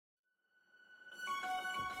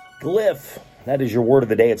Glyph, that is your word of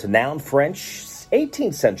the day. It's a noun, French,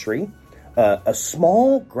 18th century, a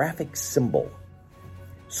small graphic symbol,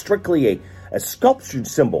 strictly a sculptured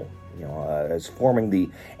symbol, as forming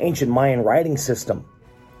the ancient Mayan writing system.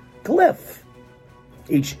 Glyph.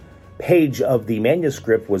 Each page of the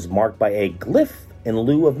manuscript was marked by a glyph in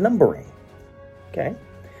lieu of numbering. Okay.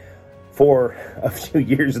 For a few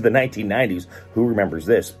years of the 1990s, who remembers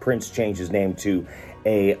this? Prince changed his name to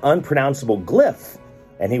a unpronounceable glyph,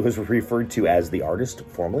 and he was referred to as the artist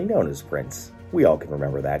formerly known as Prince. We all can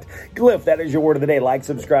remember that. Glyph, that is your word of the day. Like,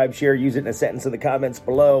 subscribe, share, use it in a sentence in the comments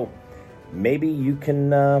below. Maybe you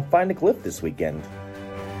can find a glyph this weekend.